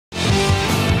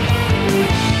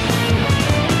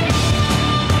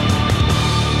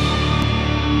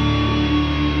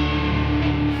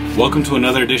Welcome to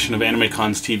another edition of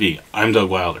AnimeCons TV. I'm Doug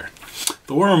Wilder.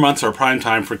 The warmer months are prime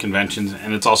time for conventions,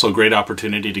 and it's also a great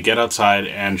opportunity to get outside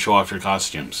and show off your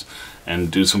costumes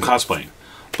and do some cosplaying.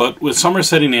 But with summer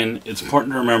setting in, it's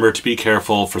important to remember to be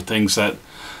careful for things that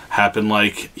happen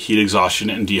like heat exhaustion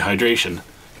and dehydration.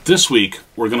 This week,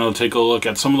 we're going to take a look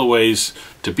at some of the ways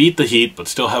to beat the heat but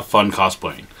still have fun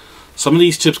cosplaying. Some of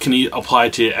these tips can apply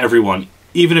to everyone,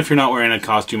 even if you're not wearing a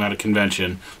costume at a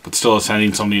convention, but still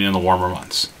attending something in the warmer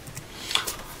months.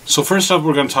 So first up,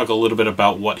 we're going to talk a little bit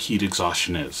about what heat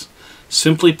exhaustion is.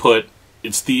 Simply put,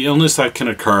 it's the illness that can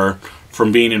occur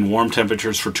from being in warm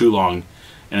temperatures for too long,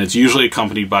 and it's usually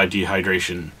accompanied by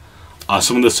dehydration.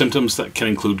 Some of the symptoms that can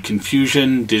include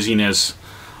confusion, dizziness,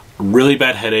 really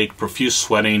bad headache, profuse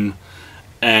sweating,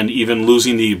 and even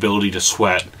losing the ability to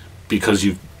sweat because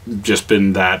you've just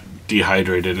been that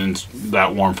dehydrated and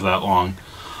that warm for that long.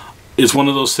 Is one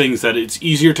of those things that it's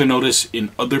easier to notice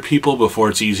in other people before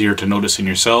it's easier to notice in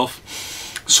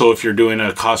yourself. So if you're doing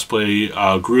a cosplay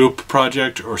group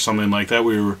project or something like that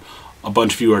where a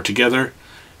bunch of you are together,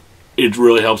 it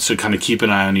really helps to kind of keep an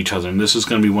eye on each other. And this is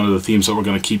going to be one of the themes that we're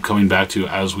going to keep coming back to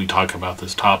as we talk about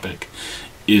this topic,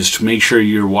 is to make sure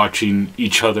you're watching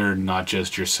each other, not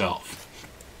just yourself.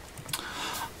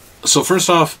 So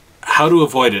first off, how to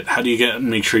avoid it? How do you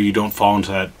make sure you don't fall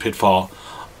into that pitfall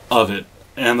of it?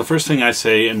 And the first thing I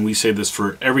say, and we say this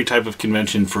for every type of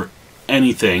convention, for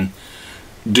anything,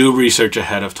 do research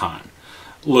ahead of time.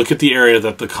 Look at the area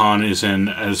that the con is in,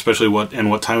 especially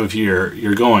what time of year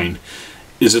you're going.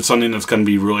 Is it something that's going to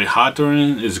be really hot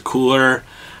during it? Is it cooler?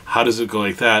 How does it go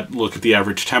like that? Look at the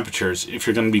average temperatures. If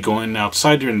you're going to be going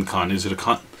outside during the con, is it a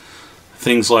con?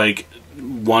 Things like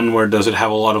one where does it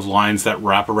have a lot of lines that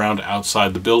wrap around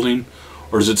outside the building,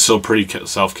 or is it still pretty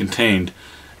self-contained?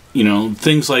 You know,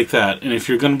 things like that. And if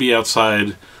you're going to be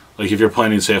outside, like if you're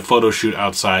planning, say, a photo shoot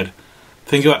outside,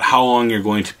 think about how long you're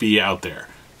going to be out there.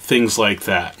 Things like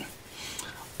that.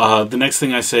 The next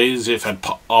thing I say is, if at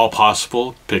all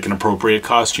possible, pick an appropriate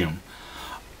costume.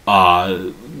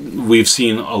 We've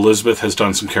seen Elizabeth has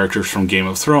done some characters from Game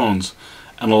of Thrones,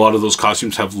 and a lot of those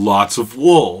costumes have lots of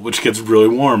wool, which gets really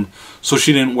warm. So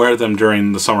she didn't wear them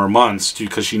during the summer months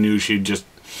because she knew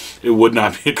it would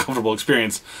not be a comfortable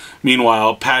experience.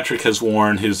 Meanwhile, Patrick has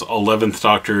worn his 11th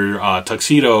Doctor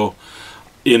tuxedo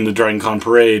in the Dragon Con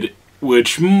parade,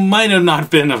 which might have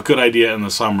not been a good idea in the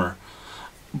summer.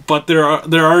 But there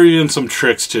are even some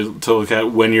tricks to look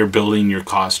at when you're building your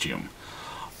costume.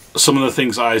 Some of the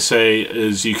things I say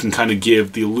is you can kind of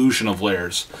give the illusion of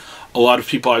layers. A lot of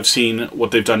people I've seen, what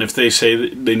they've done, if they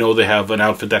say they know they have an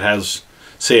outfit that has,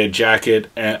 say, a jacket,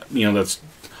 and, you know, that's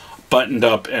buttoned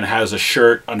up and has a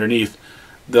shirt underneath,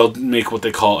 they'll make what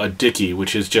they call a dicky,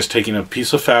 which is just taking a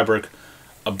piece of fabric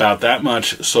about that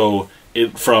much, so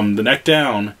it from the neck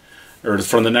down, or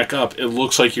from the neck up, it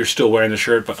looks like you're still wearing the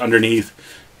shirt, but underneath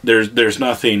there's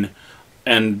nothing,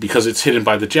 and because it's hidden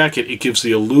by the jacket, it gives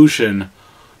the illusion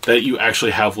that you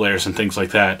actually have layers and things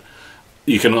like that.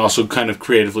 You can also kind of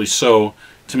creatively sew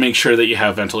to make sure that you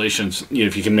have ventilations. You know,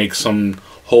 if you can make some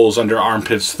holes under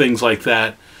armpits, things like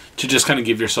that, to just kind of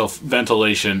give yourself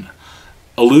ventilation.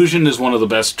 Illusion is one of the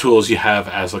best tools you have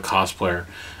as a cosplayer,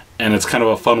 and it's kind of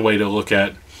a fun way to look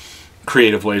at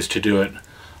creative ways to do it.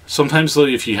 Sometimes, though,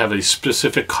 if you have a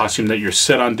specific costume that you're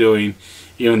set on doing,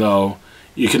 even though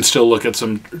you can still look at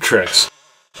some tricks.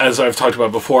 As I've talked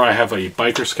about before, I have a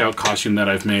biker scout costume that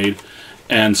I've made,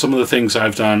 and some of the things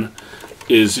I've done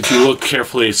is, if you look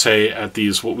carefully, say, at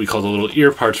these, what we call the little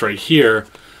ear parts right here,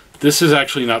 this is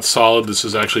actually not solid. This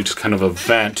is actually just kind of a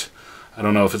vent. I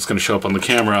don't know if it's going to show up on the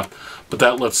camera, but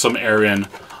that lets some air in.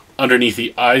 Underneath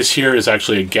the eyes here is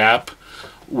actually a gap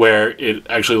where it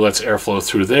actually lets airflow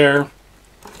through there.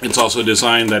 It's also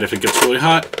designed that if it gets really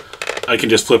hot, I can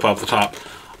just flip off the top.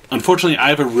 Unfortunately, I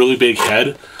have a really big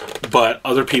head, but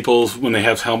other people, when they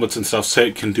have helmets and stuff,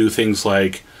 say, can do things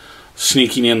like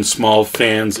sneaking in small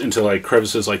fans into like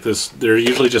crevices like this. They're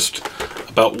usually just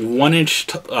about 1 inch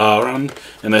around,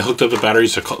 and they hooked up the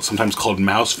batteries. They're sometimes called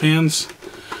mouse fans,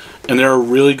 and they're a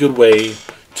really good way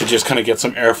to just kind of get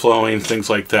some air flowing, things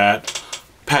like that.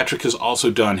 Patrick has also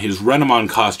done his Renamon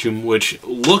costume, which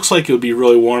looks like it would be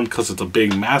really warm because it's a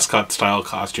big mascot style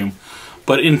costume,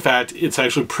 but in fact it's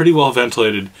actually pretty well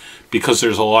ventilated because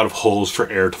there's a lot of holes for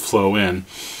air to flow in.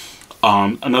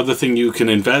 Another thing you can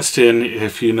invest in,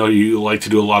 if you know you like to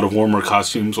do a lot of warmer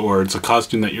costumes, or it's a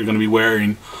costume that you're going to be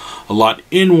wearing a lot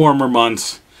in warmer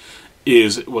months,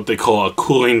 is what they call a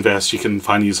cooling vest. You can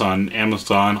find these on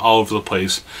Amazon, all over the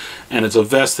place, and it's a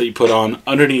vest that you put on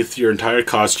underneath your entire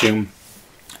costume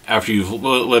after you've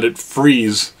let it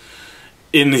freeze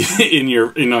in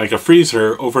like a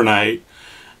freezer overnight,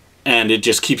 and it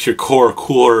just keeps your core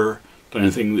cooler than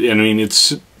anything. I mean,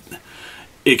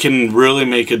 it can really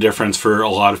make a difference for a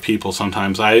lot of people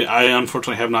sometimes. I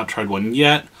unfortunately have not tried one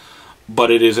yet,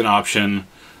 but it is an option.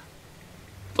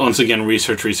 Once again,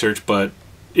 research, but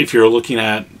if you're looking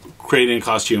at creating a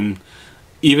costume,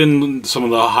 even some of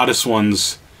the hottest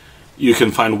ones, you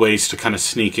can find ways to kind of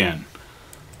sneak in.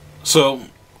 So,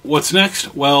 what's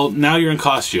next? Well, now you're in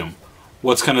costume.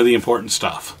 What's kind of the important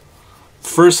stuff?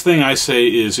 First thing I say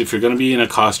is, if you're going to be in a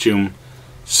costume,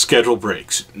 schedule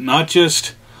breaks. Not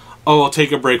just, oh, I'll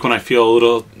take a break when I feel a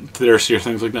little thirsty or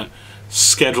things like that.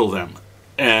 Schedule them.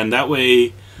 And that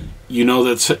way, you know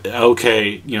that's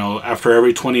okay, you know, after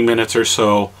every 20 minutes or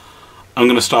so, I'm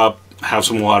going to stop, have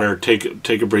some water, take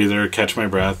a breather, catch my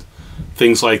breath,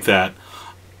 things like that.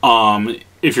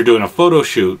 If you're doing a photo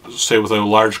shoot, say with a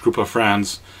large group of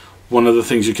friends, one of the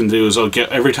things you can do is,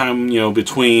 every time, you know,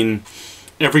 between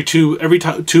every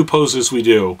two poses we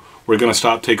do, we're going to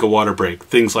stop, take a water break,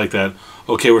 things like that.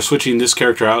 Okay, we're switching this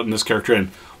character out and this character in.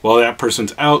 While that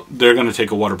person's out, they're going to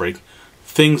take a water break.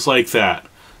 Things like that.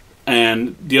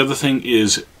 And the other thing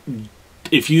is,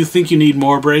 if you think you need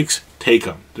more breaks, take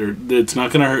them. It's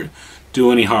not going to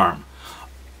do any harm.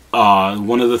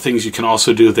 One of the things you can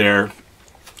also do there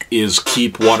is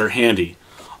keep water handy.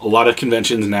 A lot of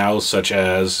conventions now, such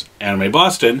as Anime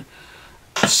Boston,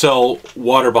 sell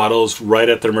water bottles right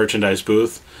at their merchandise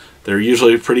booth. They're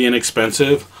usually pretty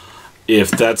inexpensive. If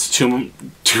that's too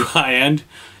high end,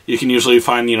 you can usually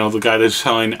find, you know, the guy that's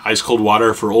selling ice cold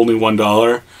water for only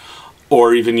 $1.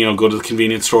 Or even, you know, go to the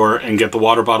convenience store and get the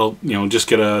water bottle, you know, just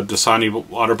get a Dasani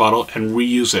water bottle and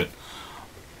reuse it.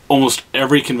 Almost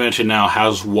every convention now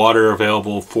has water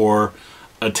available for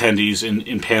attendees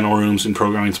in panel rooms and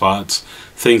programming spots,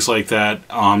 things like that.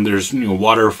 There's, you know,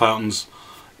 water fountains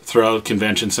throughout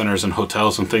convention centers and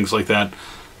hotels and things like that.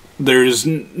 There's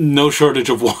no shortage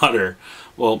of water.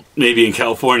 Well, maybe in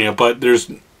California, but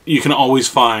you can always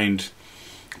find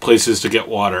places to get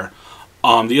water.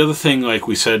 The other thing, like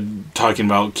we said, talking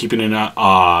about keeping an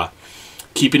eye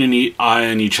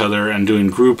on each other and doing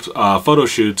group photo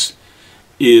shoots,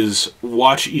 is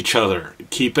watch each other.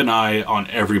 Keep an eye on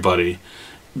everybody,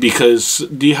 because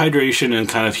dehydration and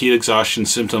kind of heat exhaustion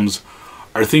symptoms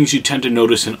are things you tend to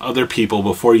notice in other people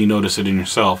before you notice it in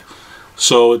yourself.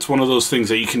 So it's one of those things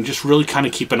that you can just really kind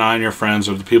of keep an eye on your friends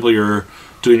or the people you're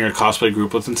doing your cosplay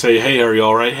group with and say, hey, are you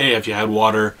all right? Hey, have you had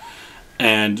water?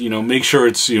 And, you know, make sure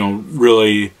it's, you know,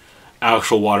 really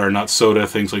actual water, not soda,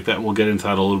 things like that. And we'll get into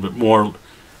that a little bit more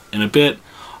in a bit.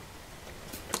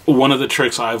 One of the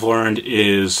tricks I've learned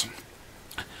is,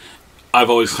 I've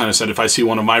always kind of said, if I see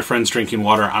one of my friends drinking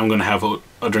water, I'm going to have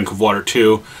a drink of water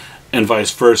too, and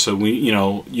vice versa. You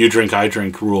know, you drink, I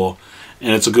drink rule.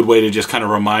 And it's a good way to just kind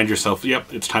of remind yourself,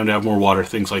 yep, it's time to have more water,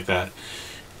 things like that.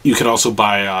 You can also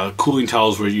buy cooling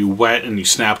towels where you wet and you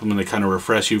snap them and they kind of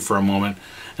refresh you for a moment.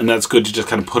 And that's good to just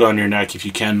kind of put on your neck if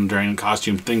you can during a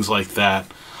costume, things like that.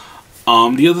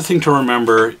 The other thing to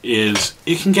remember is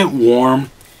it can get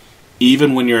warm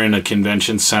even when you're in a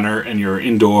convention center and you're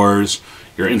indoors,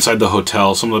 you're inside the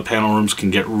hotel. Some of the panel rooms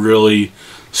can get really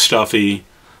stuffy.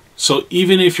 So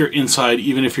even if you're inside,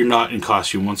 even if you're not in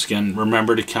costume, once again,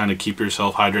 remember to kind of keep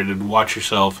yourself hydrated, watch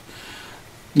yourself,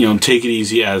 you know, take it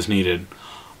easy as needed.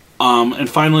 And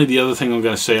finally, the other thing I'm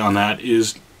going to say on that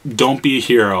is don't be a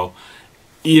hero.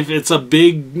 If it's a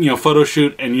big, you know, photo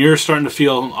shoot and you're starting to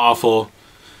feel awful,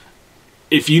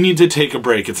 if you need to take a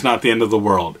break, it's not the end of the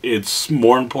world. It's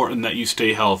more important that you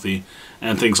stay healthy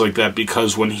and things like that,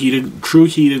 because when true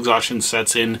heat exhaustion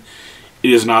sets in,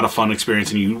 it is not a fun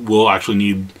experience and you will actually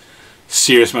need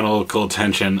serious medical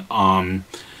attention.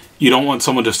 You don't want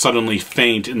someone to suddenly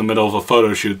faint in the middle of a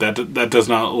photo shoot. That does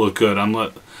not look good,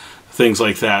 unless things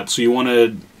like that. So you want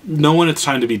to know when it's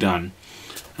time to be done.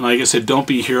 And like I said, don't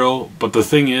be a hero. But the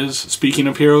thing is, speaking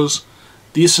of heroes,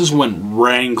 this is when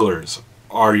wranglers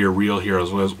are your real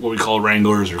heroes. What we call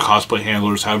wranglers or cosplay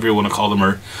handlers, however you want to call them.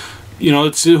 Or, you know,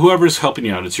 it's whoever's helping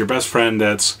you out. It's your best friend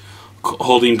that's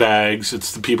holding bags.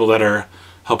 It's the people that are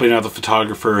helping out the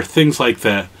photographer, things like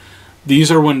that.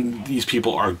 These are when these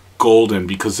people are golden,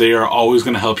 because they are always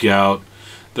going to help you out.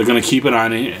 They're going to keep an eye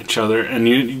on each other. And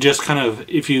you just kind of,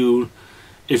 if you're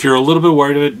a little bit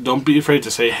worried of it, don't be afraid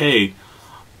to say, hey,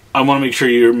 I want to make sure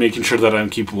you're making sure that I'm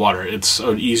keeping water. It's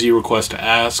an easy request to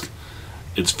ask.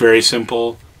 It's very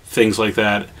simple, things like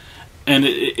that. And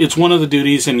it's one of the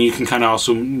duties, and you can kind of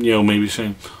also, you know, maybe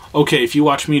say, okay, if you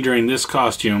watch me during this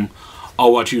costume,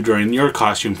 I'll watch you during your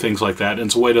costume, things like that. And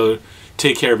it's a way to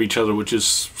take care of each other, which is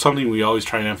something we always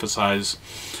try and emphasize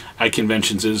at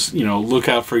conventions is, you know, look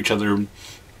out for each other,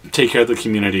 take care of the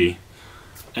community,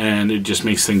 and it just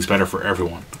makes things better for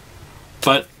everyone.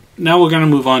 But Now we're going to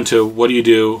move on to what do you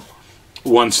do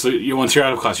once you're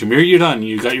out of costume. You're done.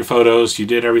 You got your photos. You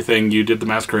did everything. You did the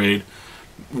masquerade.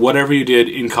 Whatever you did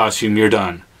in costume, you're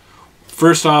done.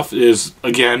 First off is,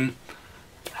 again,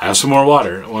 have some more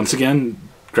water. Once again,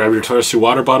 grab your trusty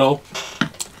water bottle.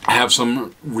 Have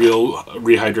some real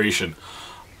rehydration.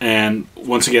 And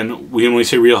once again, when we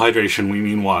say real hydration, we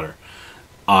mean water.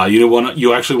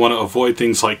 You actually want to avoid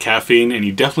things like caffeine, and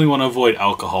you definitely want to avoid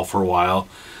alcohol for a while.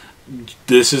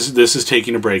 This is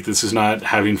taking a break. This is not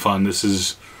having fun. This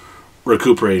is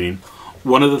recuperating.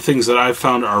 One of the things that I've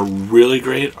found are really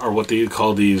great are what they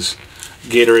call these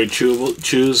Gatorade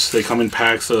chews. They come in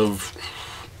packs of,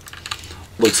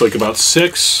 looks like about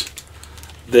 6.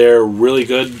 They're really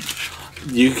good.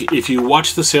 If you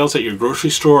watch the sales at your grocery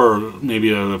store or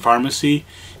maybe at a pharmacy,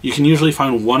 you can usually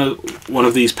find one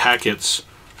of these packets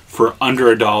for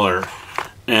under $1.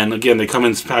 And again, they come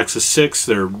in packs of 6.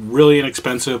 They're really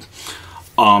inexpensive.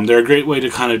 They're a great way to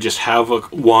kind of just have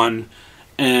one.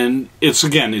 And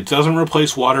it doesn't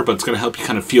replace water, but it's going to help you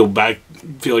kind of feel like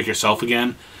yourself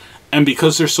again. And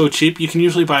because they're so cheap, you can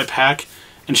usually buy a pack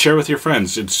and share with your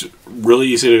friends. It's really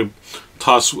easy to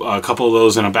toss a couple of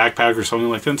those in a backpack or something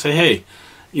like that and say, hey,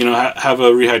 have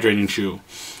a rehydrating chew.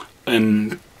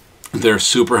 And they're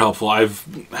super helpful. I've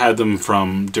had them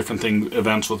from different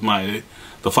events with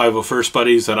the 501st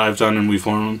buddies that I've done and we've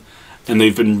formed, and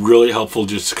they've been really helpful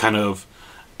just kind of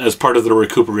as part of the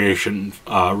recuperation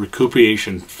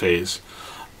phase.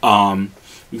 You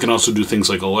can also do things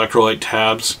like electrolyte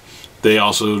tabs. They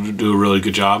also do a really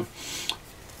good job.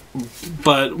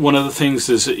 But one of the things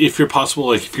is, if you're possible,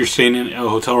 like if you're staying in a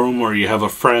hotel room or you have a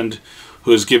friend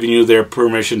who is giving you their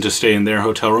permission to stay in their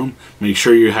hotel room, make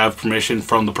sure you have permission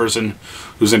from the person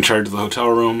who's in charge of the hotel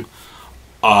room.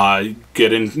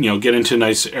 Get into a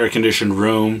nice air-conditioned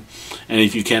room, and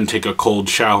if you can, take a cold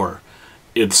shower.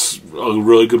 It's a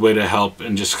really good way to help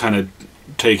and just kind of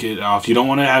take it off. You don't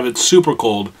want to have it super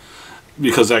cold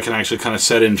because that can actually kind of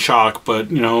set in shock, but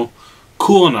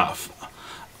cool enough.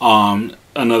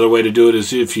 Another way to do it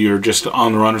is if you're just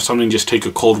on the run or something, just take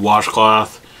a cold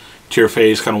washcloth to your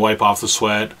face, kind of wipe off the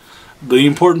sweat. The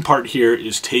important part here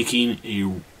is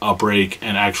taking a break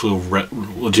and actually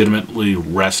legitimately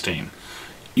resting.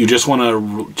 You just want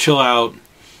to chill out,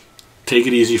 take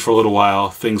it easy for a little while,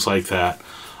 things like that.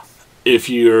 If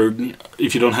you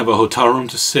don't have a hotel room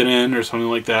to sit in or something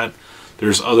like that,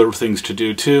 there's other things to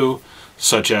do too,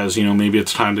 such as maybe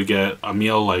it's time to get a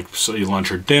meal like say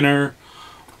lunch or dinner,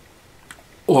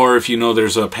 or if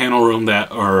there's a panel room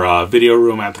or a video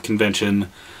room at the convention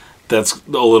that's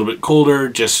a little bit colder,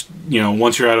 just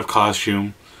once you're out of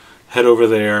costume, head over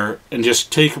there and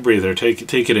just take a breather, take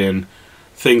it in.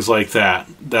 Things like that.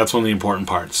 That's one of the important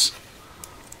parts.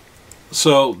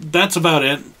 So that's about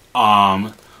it.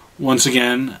 Once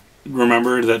again,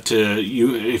 remember that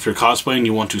if you're cosplaying,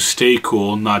 you want to stay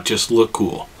cool, not just look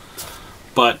cool.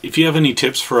 But if you have any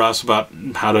tips for us about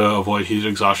how to avoid heat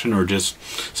exhaustion or just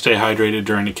stay hydrated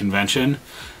during a convention,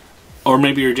 or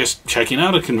maybe you're just checking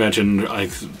out a convention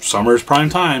like summer's prime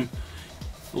time,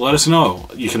 let us know.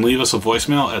 You can leave us a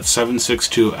voicemail at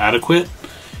 762-ADEQUATE.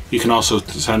 You can also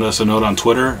send us a note on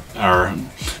Twitter. Our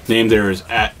name there is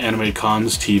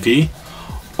 @AnimeCons TV.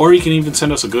 Or you can even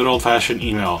send us a good old-fashioned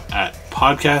email at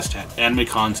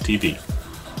podcast@AnimeCons TV.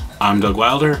 I'm Doug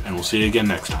Wilder, and we'll see you again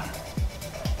next time.